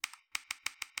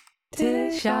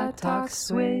Tisha Talk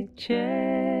Switches.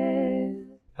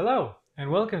 Hello,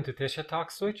 and welcome to Tisha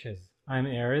Talk Switches. I'm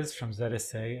Ares from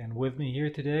ZSA, and with me here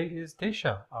today is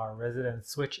Tisha, our resident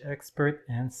Switch expert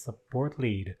and support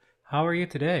lead. How are you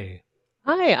today?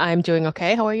 Hi, I'm doing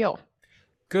okay. How are you?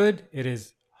 Good. It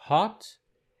is hot,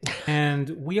 and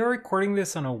we are recording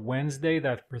this on a Wednesday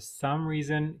that for some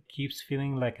reason keeps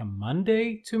feeling like a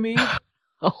Monday to me.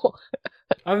 Oh,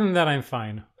 Other than that, I'm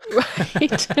fine.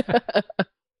 right.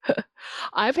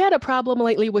 I've had a problem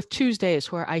lately with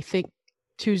Tuesdays where I think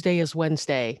Tuesday is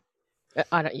Wednesday.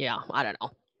 I don't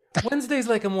know. Wednesday's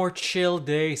like a more chill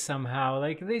day somehow.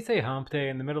 Like they say hump day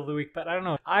in the middle of the week, but I don't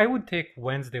know. I would take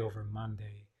Wednesday over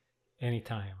Monday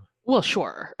anytime. Well,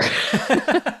 sure.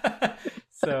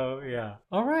 So, yeah.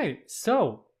 All right.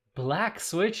 So, black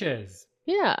switches.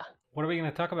 Yeah. What are we going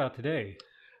to talk about today?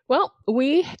 Well,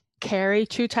 we carry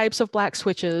two types of black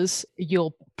switches.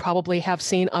 You'll probably have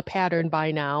seen a pattern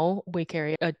by now. We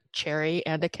carry a cherry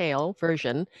and a kale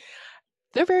version.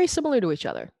 They're very similar to each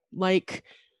other. Like,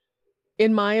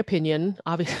 in my opinion,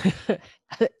 obviously,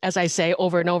 as I say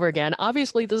over and over again,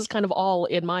 obviously this is kind of all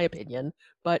in my opinion,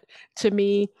 but to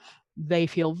me, they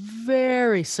feel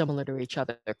very similar to each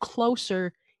other. They're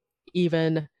closer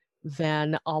even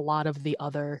than a lot of the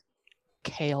other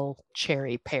kale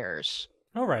cherry pairs.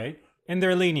 All right. And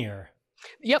they're linear.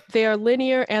 Yep, they are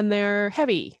linear and they're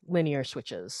heavy linear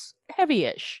switches.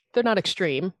 Heavy-ish. They're not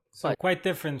extreme, So, but quite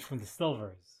different from the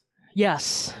silvers.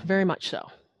 yes, very much so.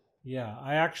 Yeah.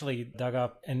 I actually dug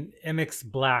up an MX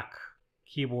Black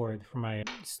keyboard for my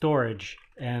storage,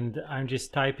 and I'm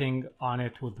just typing on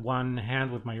it with one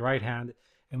hand, with my right hand,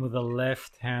 and with the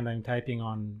left hand, I'm typing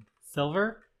on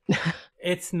silver.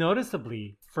 It's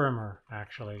noticeably firmer,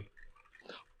 actually.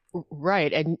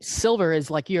 Right, and silver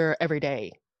is like your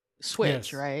everyday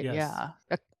switch, Yes, right? yes.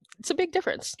 Yeah. It's a big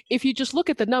difference. If you just look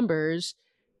at the numbers,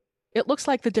 it looks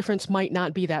like the difference might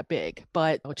not be that big,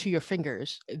 but to your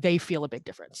fingers, they feel a big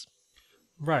difference.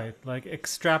 Right, like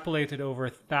extrapolated over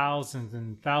thousands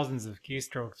and thousands of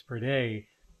keystrokes per day,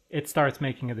 it starts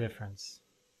making a difference.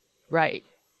 Right.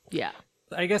 Yeah.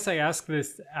 I guess I ask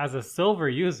this as a silver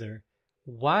user.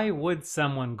 Why would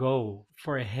someone go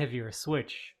for a heavier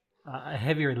switch, a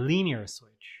heavier linear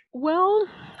switch? Well,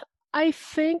 I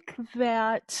think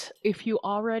that if you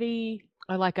already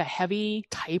are like a heavy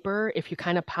typer, if you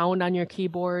kind of pound on your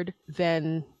keyboard,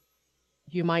 then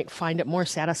you might find it more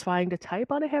satisfying to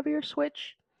type on a heavier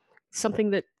switch,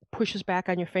 something that pushes back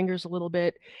on your fingers a little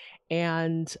bit.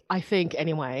 And I think,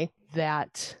 anyway,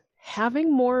 that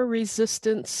having more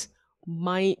resistance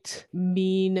might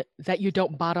mean that you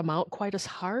don't bottom out quite as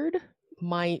hard,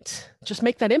 might just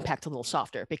make that impact a little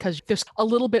softer because there's a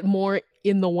little bit more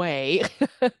in the way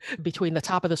between the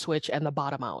top of the switch and the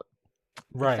bottom out,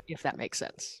 Right. if that makes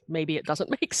sense. Maybe it doesn't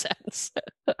make sense.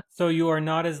 So you are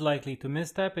not as likely to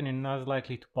misstep and you're not as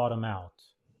likely to bottom out.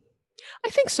 I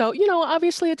think so.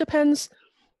 Obviously it depends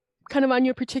kind of on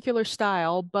your particular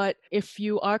style, but if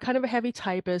you are kind of a heavy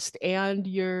typist and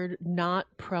you're not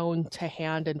prone to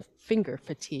hand and finger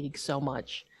fatigue so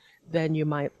much, then you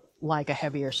might like a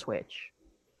heavier switch.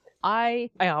 I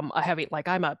am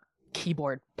I'm a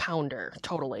keyboard pounder,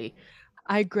 totally.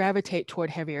 I gravitate toward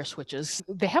heavier switches.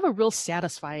 They have a real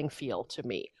satisfying feel to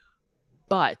me,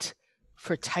 but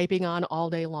for typing on all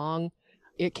day long,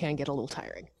 it can get a little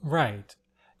tiring. Right.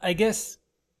 I guess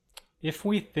if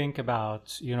we think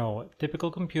about,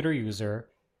 typical computer user,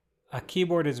 a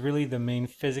keyboard is really the main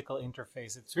physical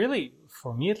interface. It's really,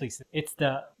 for me at least, it's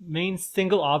the main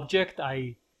single object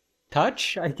I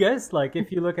touch, I guess. Like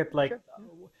if you look at like Sure.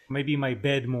 maybe my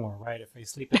bed more, right? If I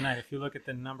sleep at night, if you look at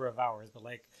the number of hours, but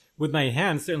like with my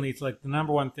hands, certainly it's like the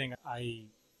number one thing I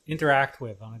interact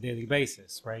with on a daily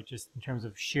basis, right? Just in terms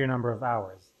of sheer number of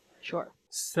hours. Sure.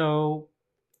 So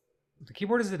the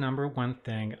keyboard is the number one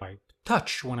thing I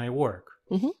touch when I work.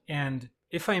 Hmm. And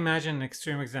if I imagine an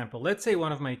extreme example, let's say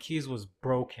one of my keys was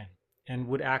broken and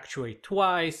would actuate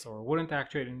twice or wouldn't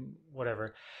actuate and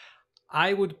whatever,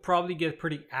 I would probably get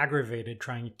pretty aggravated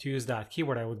trying to use that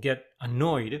keyboard. I would get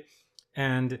annoyed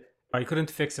and I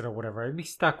couldn't fix it or whatever. I'd be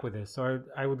stuck with this. So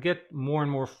I would get more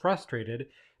and more frustrated.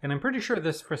 And I'm pretty sure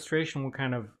this frustration would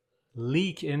kind of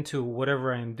leak into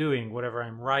whatever I'm doing, whatever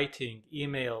I'm writing,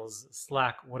 emails,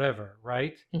 Slack, whatever,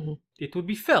 right? Hmm. It would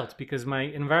be felt because my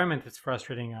environment is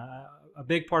frustrating. A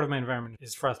big part of my environment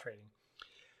is frustrating.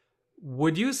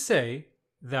 Would you say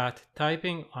that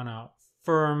typing on a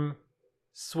firm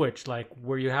switch, like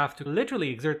where you have to literally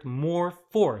exert more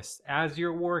force as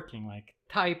you're working, like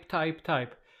type, type,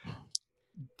 type,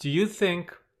 do you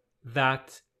think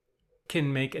that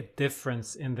can make a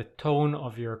difference in the tone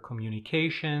of your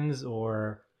communications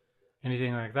or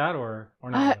anything like that, or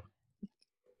not Uh, really?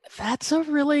 That's a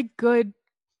really good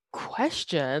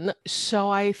question. So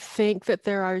I think that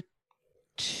there are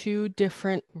two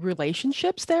different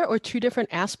relationships there, or two different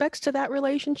aspects to that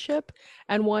relationship.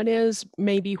 And one is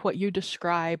maybe what you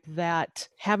described, that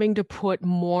having to put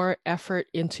more effort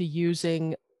into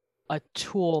using a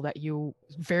tool that you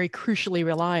very crucially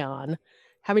rely on,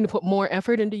 having to put more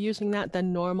effort into using that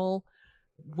than normal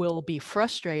will be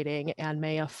frustrating and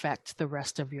may affect the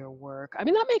rest of your work. I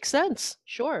mean, that makes sense.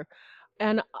 Sure.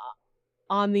 And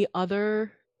on the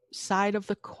other side of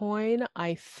the coin,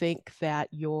 I think that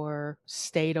your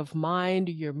state of mind,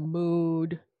 your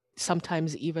mood,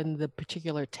 sometimes even the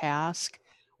particular task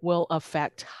will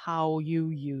affect how you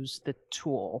use the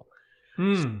tool.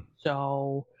 Hmm.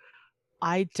 So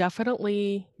I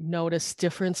definitely notice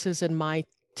differences in my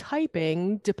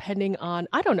typing depending on,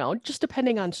 I don't know, just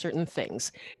depending on certain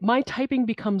things. My typing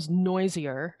becomes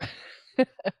noisier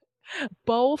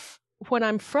both when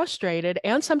I'm frustrated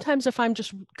and sometimes if I'm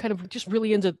just kind of just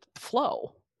really into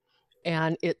flow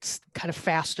and it's kind of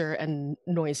faster and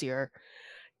noisier.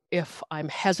 If I'm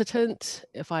hesitant,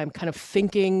 if I'm kind of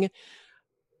thinking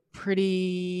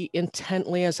pretty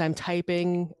intently as I'm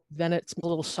typing, then it's a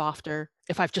little softer.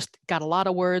 If I've just got a lot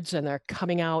of words and they're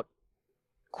coming out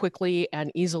quickly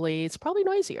and easily, it's probably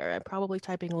noisier. I'm probably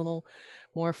typing a little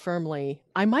more firmly.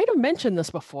 I might have mentioned this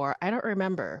before, I don't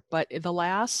remember, but the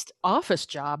last office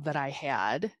job that I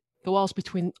had, the walls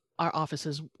between our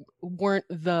offices weren't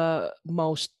the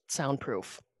most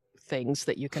soundproof things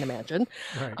that you can imagine.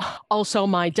 Right. Also,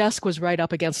 my desk was right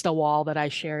up against a wall that I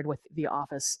shared with the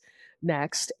office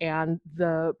next, and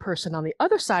the person on the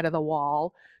other side of the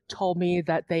wall told me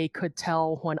that they could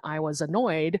tell when I was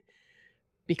annoyed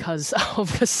because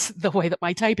of the way that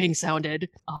my typing sounded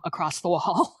across the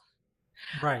wall.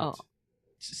 Uh, Right.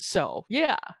 so,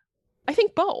 yeah, I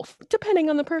think both, depending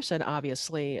on the person,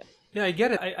 obviously. Yeah, I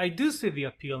get it. I do see the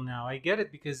appeal now. I get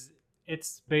it because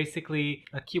it's basically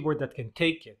a keyboard that can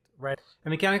take it, right? A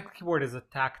mechanical keyboard is a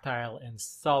tactile and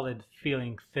solid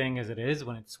feeling thing as it is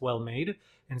when it's well made.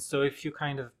 And so if you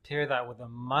kind of pair that with a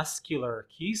muscular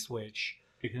key switch,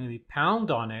 you can really pound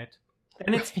on it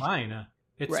and it's Right, fine.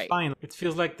 It's right. fine. It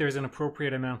feels like there's an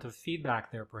appropriate amount of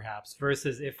feedback there, perhaps,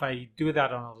 versus if I do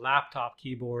that on a laptop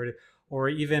keyboard or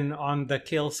even on the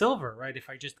Kale Silver, right? If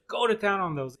I just go to town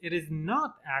on those, it is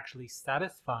not actually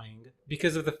satisfying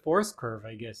because of the force curve,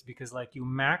 I guess, because like you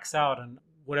max out on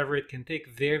whatever it can take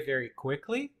very, very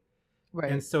quickly. And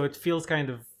Right. so it feels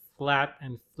kind of flat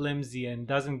and flimsy and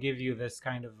doesn't give you this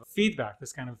kind of feedback,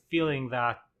 this kind of feeling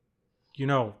that, you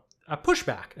know, a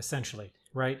pushback essentially,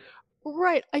 right?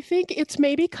 Right. I think it's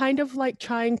maybe kind of like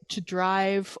trying to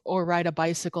drive or ride a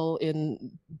bicycle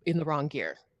in the wrong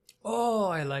gear. Oh,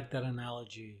 I like that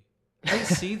analogy. I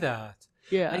see that.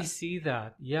 I Yeah. see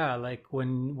that. Yeah, like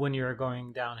when you're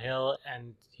going downhill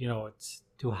and you know it's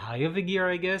too high of a gear,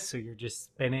 I guess, so you're just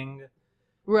spinning.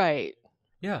 Right.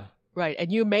 Yeah. Right.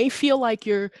 And you may feel like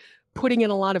you're putting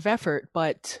in a lot of effort,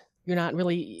 but you're not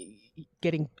really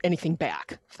getting anything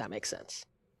back, if that makes sense.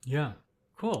 Yeah.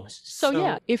 Cool. So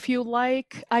yeah, So, if you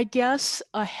like, I guess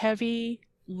a heavy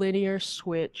linear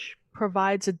switch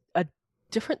provides a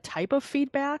different type of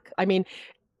feedback. I mean,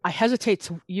 I hesitate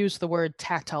to use the word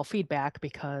tactile feedback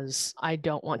because I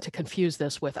don't want to confuse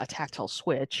this with a tactile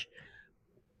switch,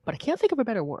 but I can't think of a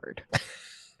better word.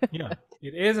 yeah,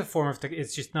 it is a form of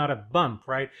it's just not a bump,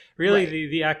 right? Really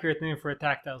Right. the accurate name for a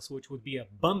tactile switch would be a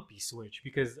bumpy switch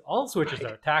because all switches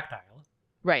Right. are tactile.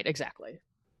 Right, exactly.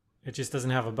 It just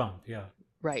doesn't have a bump. Yeah.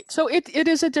 Right. So it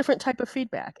is a different type of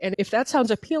feedback. And if that sounds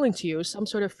appealing to you, some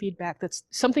sort of feedback that's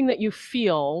something that you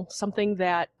feel, something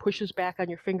that pushes back on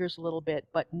your fingers a little bit,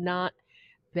 but not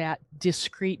that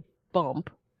discrete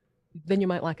bump, then you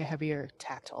might like a heavier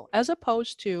tactile, as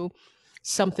opposed to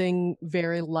something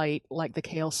very light like the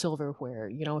Kale Silverware.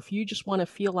 You know, if you just want to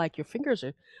feel like your fingers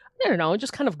are, I don't know,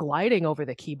 just kind of gliding over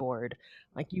the keyboard,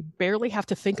 like you barely have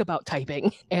to think about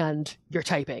typing and you're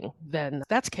typing, then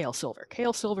that's Kale Silver.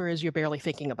 Kale Silver is you're barely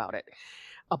thinking about it.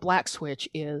 A black switch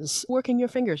is working your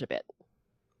fingers a bit.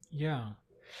 Yeah.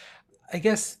 I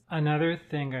guess another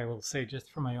thing I will say,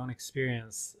 just from my own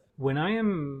experience, when I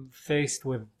am faced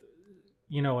with,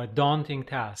 you know, a daunting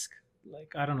task,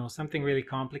 like, I don't know, something really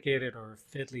complicated or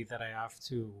fiddly that I have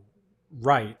to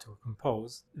write or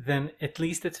compose, then at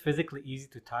least it's physically easy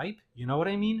to type. You know what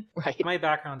I mean? Right. My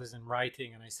background is in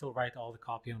writing and I still write all the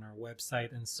copy on our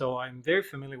website. And so I'm very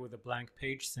familiar with the blank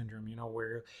page syndrome, you know,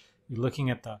 where you're looking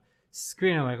at the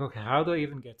screen and like, okay, how do I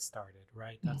even get started?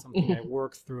 Right? That's something I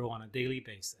work through on a daily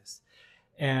basis.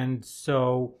 And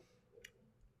so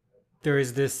there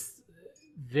is this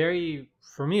very,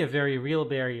 for me, a very real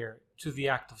barrier to the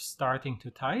act of starting to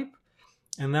type.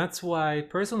 And that's why,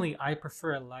 personally, I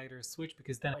prefer a lighter switch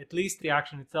because then at least the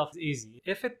action itself is easy.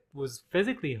 If it was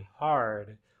physically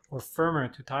hard or firmer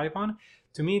to type on,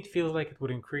 to me, it feels like it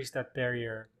would increase that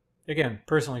barrier. Again,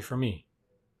 personally, for me.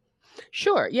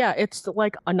 Sure, yeah, it's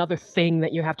like another thing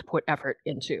that you have to put effort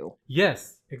into.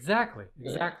 Yes, exactly,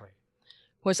 Yeah. exactly.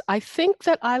 Was I think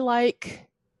that I like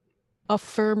a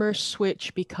firmer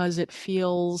switch because it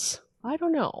feels, I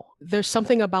don't know, there's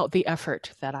something about the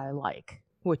effort that I like,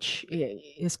 which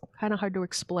is kind of hard to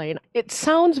explain. It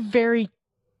sounds very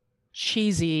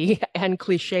cheesy and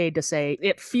cliched to say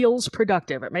it feels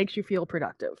productive, it makes you feel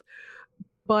productive.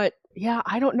 But yeah,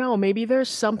 I don't know, maybe there's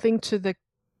something to the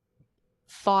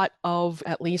thought of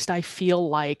at least I feel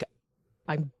like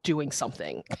I'm doing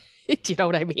something. Do you know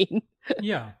what I mean?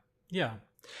 Yeah, yeah.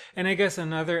 And I guess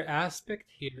another aspect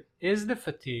here is the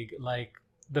fatigue. Like,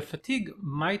 the fatigue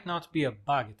might not be a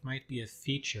bug, it might be a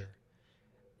feature.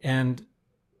 And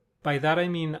by that I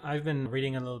mean, I've been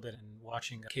reading a little bit and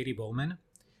watching Katie Bowman.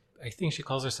 I think she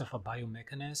calls herself a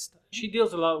biomechanist. She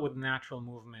deals a lot with natural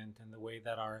movement and the way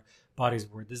that our bodies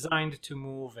were designed to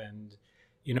move. And,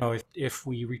 if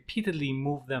we repeatedly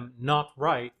move them not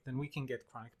right, then we can get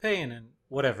chronic pain and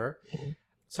whatever. Mhm.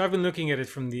 So I've been looking at it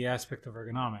from the aspect of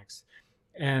ergonomics.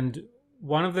 And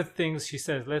one of the things she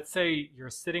says, let's say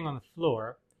you're sitting on the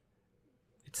floor,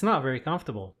 it's not very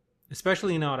comfortable,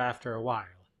 especially not after a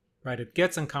while, right? It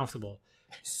gets uncomfortable.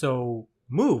 So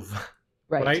move,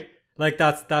 Right. right? Like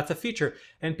that's a feature.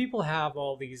 And people have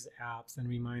all these apps and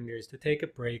reminders to take a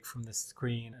break from the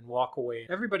screen and walk away.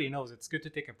 Everybody knows it's good to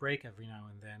take a break every now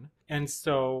and then. And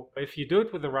so if you do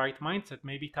it with the right mindset,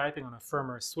 maybe typing on a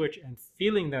firmer switch and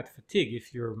feeling that fatigue,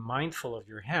 if you're mindful of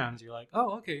your hands, you're like,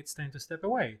 oh, okay, it's time to step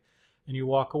away. And you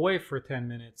walk away for 10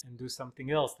 minutes and do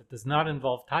something else that does not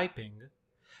involve typing,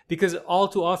 because all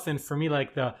too often for me,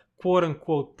 like, the quote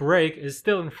unquote break is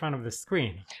still in front of the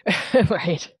screen.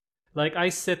 Right. Like, I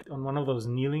sit on one of those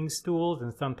kneeling stools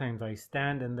and sometimes I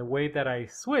stand, and the way that I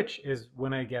switch is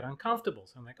when I get uncomfortable.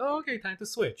 So I'm like, oh, okay, time to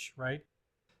switch, right?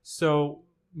 So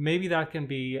maybe that can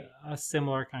be a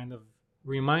similar kind of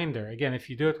reminder. Again, if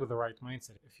you do it with the right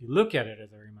mindset, if you look at it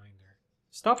as a reminder,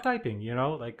 stop typing,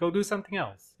 like, go do something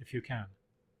else if you can.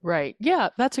 Right. Yeah,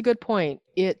 that's a good point.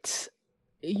 It's,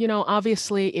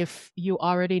 obviously, if you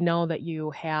already know that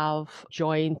you have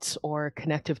joint or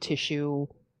connective tissue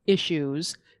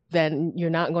issues, then you're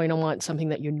not going to want something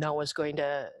that you know is going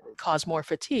to cause more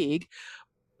fatigue.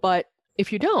 But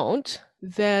if you don't,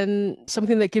 then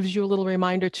something that gives you a little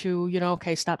reminder to,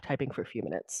 okay, stop typing for a few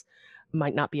minutes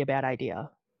might not be a bad idea.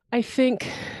 I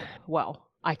think, well,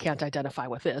 I can't identify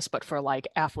with this, but for like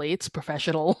athletes,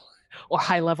 professional or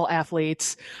high level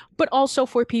athletes, but also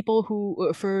for people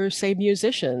who, for say,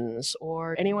 musicians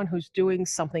or anyone who's doing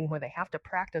something where they have to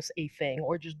practice a thing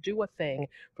or just do a thing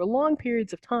for long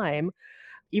periods of time,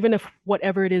 even if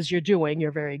whatever it is you're doing, you're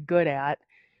very good at,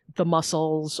 the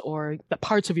muscles or the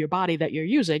parts of your body that you're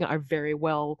using are very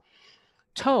well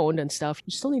toned and stuff,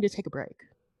 you still need to take a break.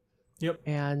 Yep.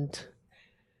 And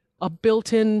a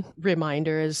built in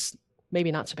reminder is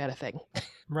maybe not so bad a thing.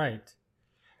 Right.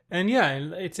 And yeah,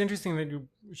 it's interesting that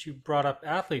you brought up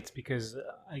athletes, because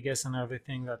I guess another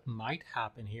thing that might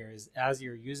happen here is, as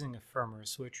you're using a firmer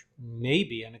switch,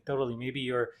 maybe anecdotally, maybe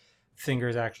your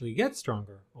fingers actually get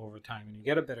stronger over time and you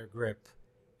get a better grip.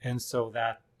 And so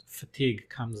that fatigue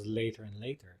comes later and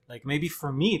later. Like, maybe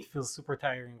for me, it feels super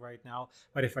tiring right now,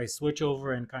 but if I switch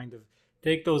over and kind of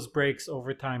take those breaks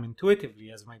over time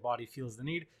intuitively as my body feels the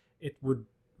need, it would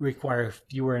require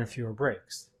fewer and fewer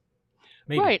breaks.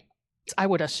 Maybe. Right. I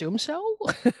would assume so.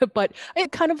 But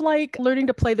it kind of like learning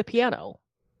to play the piano,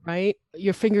 right?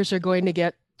 Your fingers are going to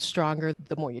get stronger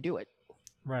the more you do it.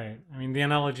 Right. I mean, the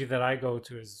analogy that I go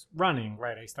to is running,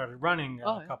 right? I started running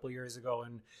Oh, a couple of years ago,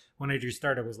 and when I just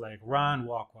started, it was like run,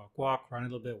 walk, walk, walk, run a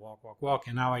little bit, walk, walk, walk.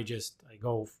 And now I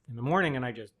go in the morning and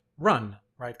I just run,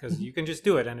 right? Because yeah. you can just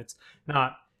do it. And it's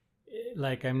not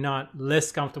like I'm not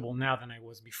less comfortable now than I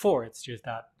was before. It's just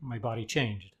that my body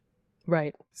changed.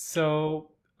 Right. So,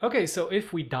 okay, so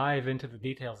if we dive into the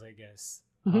details, I guess,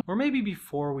 Mhm. or maybe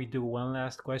before we do, one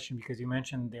last question, because you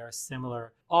mentioned they are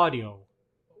similar audio.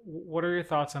 What are your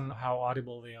thoughts on how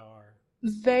audible they are?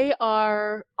 They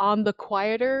are on the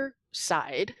quieter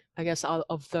side, I guess,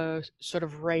 of the sort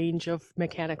of range of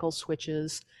mechanical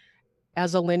switches.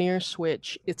 As a linear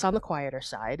switch, it's on the quieter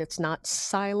side. It's not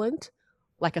silent,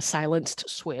 like a silenced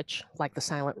switch, like the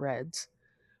silent reds,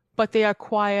 but they are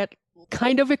quiet,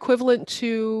 kind of equivalent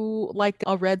to like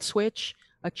a red switch,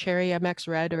 a Cherry MX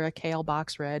red or a KL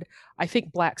box red. I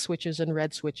think black switches and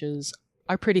red switches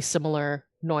are pretty similar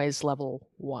noise level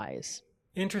wise.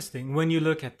 Interesting when you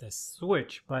look at the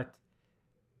switch, but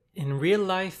in real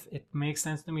life, it makes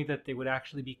sense to me that they would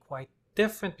actually be quite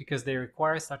different because they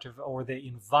require such a, or they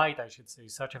invite, I should say,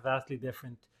 such a vastly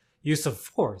different use of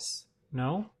force.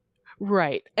 No?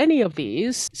 Right. Any of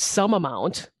these, some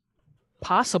amount,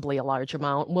 possibly a large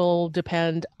amount, will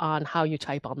depend on how you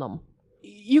type on them.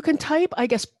 You can type, I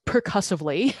guess,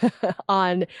 percussively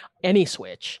on any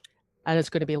switch, and it's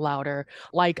going to be louder.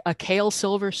 Like a Kailh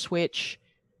Silver switch,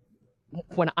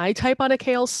 when I type on a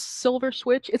Kailh Silver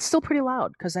switch, it's still pretty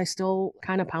loud because I still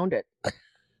kind of pound it.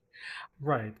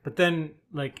 Right. But then,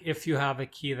 like, if you have a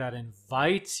key that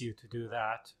invites you to do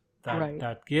that, Right.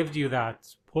 that gives you that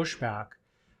pushback,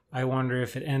 I wonder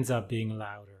if it ends up being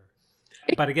louder.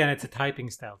 It- But again, it's a typing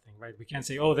style thing, right? We can't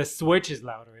say, oh, the switch is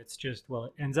louder. It's just, well,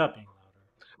 it ends up being louder.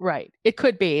 Right. It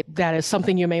could be. That is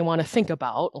something you may want to think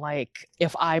about. Like,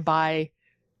 if I buy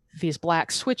these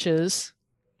black switches,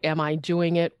 am I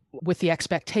doing it with the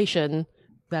expectation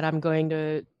that I'm going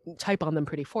to type on them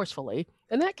pretty forcefully?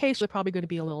 In that case, they're probably going to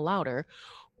be a little louder.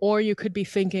 Or you could be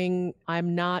thinking,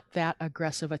 I'm not that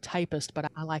aggressive a typist,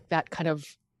 but I like that kind of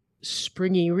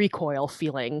springy recoil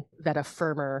feeling that a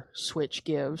firmer switch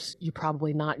gives. You're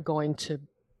probably not going to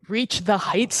reach the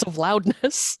heights of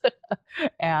loudness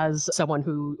as someone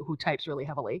who types really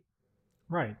heavily.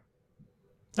 Right.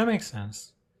 That makes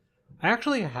sense. I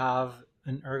actually have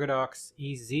an Ergodox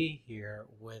EZ here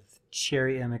with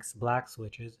Cherry MX black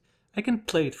switches. I can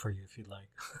play it for you if you'd like.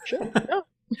 Sure. Yeah.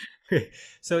 Okay,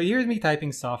 so here's me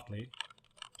typing softly.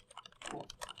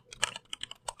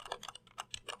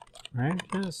 Right?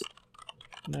 Just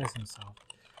nice and soft.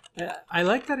 I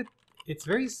like that it's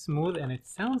very smooth and it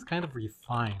sounds kind of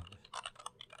refined.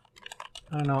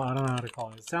 I don't know how to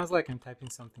call it. It sounds like I'm typing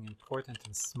something important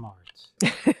and smart.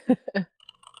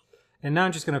 And now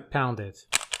I'm just gonna pound it.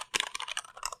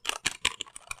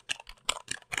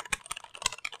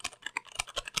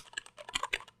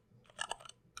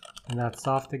 And that's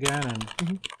soft again, and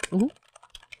Mhm.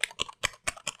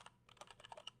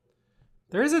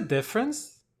 there is a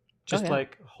difference. Just yeah.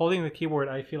 like holding the keyboard,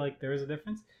 I feel like there is a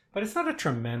difference, but it's not a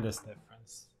tremendous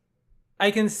difference.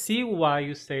 I can see why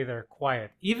you say they're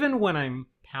quiet. Even when I'm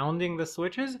pounding the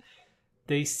switches,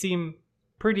 they seem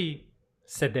pretty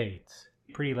sedate,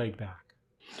 pretty laid back.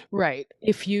 Right.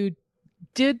 If you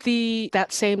did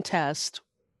that same test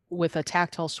with a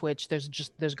tactile switch,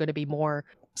 there's going to be more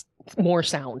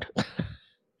sound.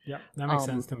 Yeah, that makes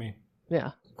sense to me.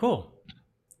 Yeah. Cool.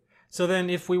 So then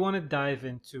if we want to dive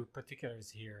into particulars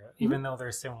here, Mhm. even though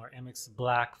they're similar, MX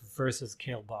Black versus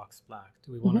Kailh Box Black,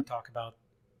 do we want to talk about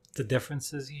the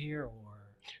differences here, or?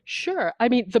 Sure. I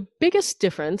mean, the biggest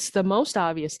difference, the most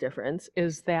obvious difference,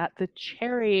 is that the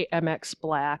Cherry MX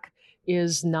Black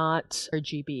is not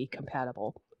RGB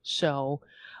compatible. So,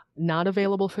 not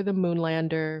available for the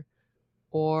Moonlander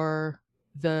or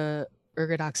the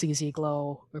Ergodox EZ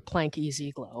Glow or Planck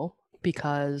EZ Glow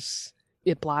because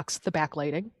it blocks the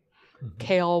backlighting.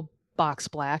 Kailh Box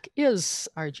Black is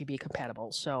RGB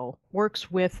compatible, so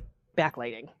works with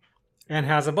backlighting. And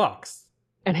has a box.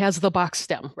 And has the box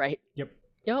stem, right? Yep.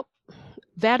 Yep.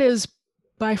 That is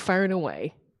by far and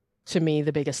away, to me,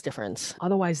 the biggest difference.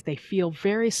 Otherwise, they feel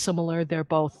very similar. They're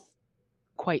both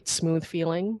quite smooth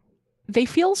feeling. They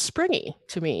feel springy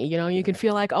to me. You know, you can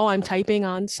feel like, oh, I'm typing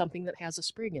on something that has a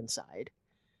spring inside.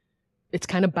 It's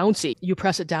kind of bouncy. You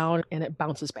press it down and it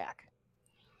bounces back.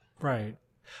 Right.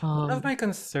 One of my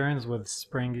concerns with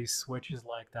springy switches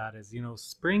like that is,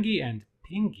 springy and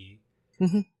pingy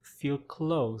feel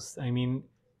close. I mean,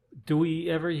 do we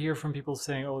ever hear from people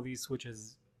saying, oh, these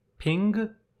switches ping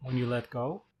when you let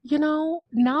go?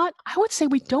 I would say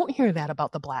we don't hear that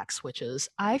about the black switches.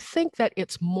 I think that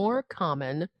it's more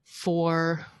common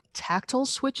for tactile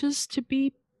switches to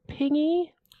be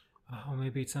pingy. Oh,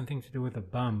 maybe it's something to do with a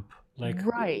bump, like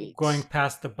Right. going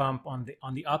past the bump on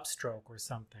the upstroke or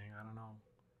something. I don't know.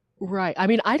 Right. I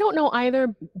mean, I don't know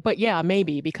either, but yeah,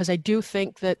 maybe, because I do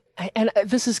think that, and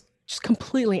this is just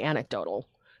completely anecdotal.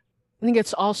 I think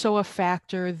it's also a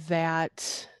factor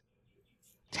that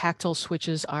tactile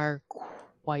switches are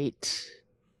quite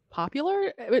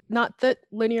popular. Not that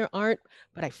linear aren't,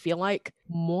 but I feel like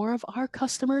more of our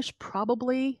customers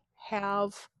probably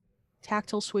have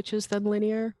tactile switches than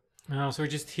linear. No, so we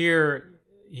just hear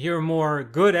more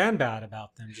good and bad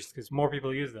about them, just because more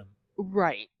people use them.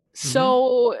 Right.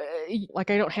 So,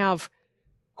 like, I don't have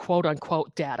quote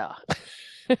unquote data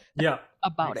Yeah,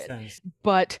 about makes it. sense.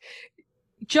 But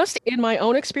just in my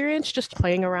own experience, just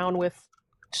playing around with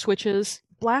switches,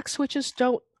 black switches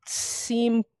don't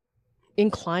seem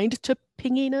inclined to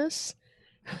pinginess.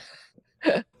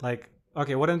 Like,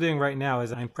 okay, what I'm doing right now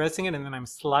is I'm pressing it and then I'm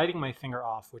sliding my finger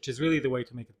off, which is really the way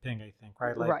to make it ping, I think,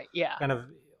 right? Like, Right, yeah. kind of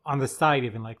on the side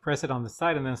even, like press it on the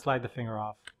side and then slide the finger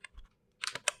off.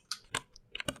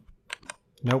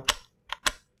 Nope.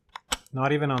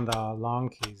 Not even on the long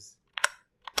keys.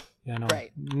 Yeah, no.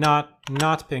 Right. Not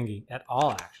pingy at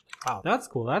all, actually. Wow, that's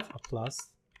cool. That's a plus.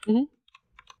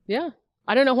 Yeah.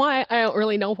 I don't know why. I don't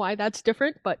really know why that's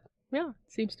different, but yeah, it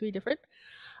seems to be different.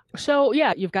 So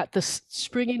yeah, you've got this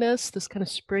springiness, this kind of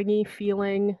springy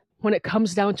feeling. When it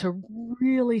comes down to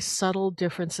really subtle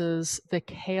differences, the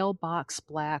Kale Box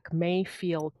Black may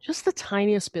feel just the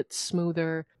tiniest bit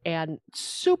smoother and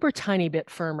super tiny bit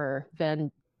firmer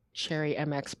than Cherry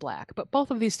MX Black. But both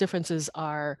of these differences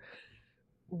are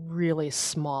really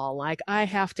small. Like I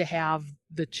have to have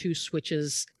the two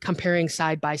switches comparing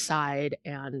side by side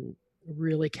and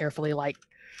really carefully, like,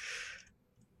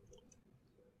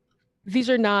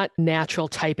 these are not natural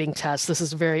typing tests. This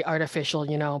is very artificial,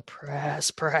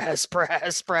 press, press,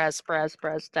 press, press, press,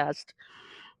 press test.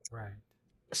 Right.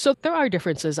 So there are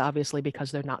differences, obviously,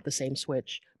 because they're not the same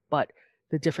switch, but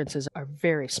the differences are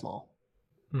very small.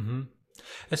 Mm-hmm.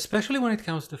 Especially when it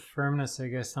comes to firmness, I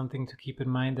guess something to keep in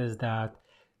mind is that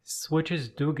switches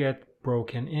do get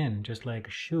broken in, just like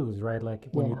shoes, right? Like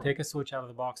when you take a switch out of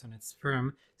the box and it's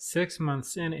firm, 6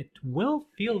 months in, it will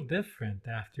feel different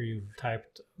after you've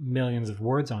typed millions of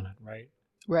words on it, right?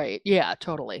 Right. Yeah,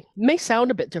 totally. May sound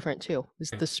a bit different too,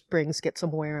 as the springs get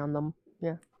some wear on them.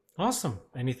 Yeah. Awesome.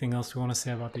 Anything else you want to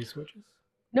say about these switches?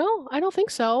 No, I don't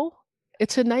think so.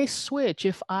 It's a nice switch.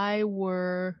 If I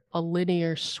were a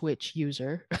linear switch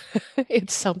user,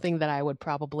 it's something that I would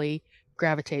probably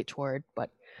gravitate toward, but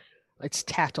it's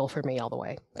tactile for me all the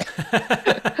way.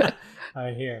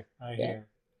 I hear.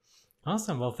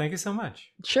 Awesome. Well, thank you so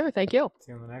much. Sure, thank you.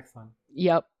 See you on the next one.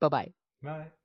 Yep, bye-bye. Bye.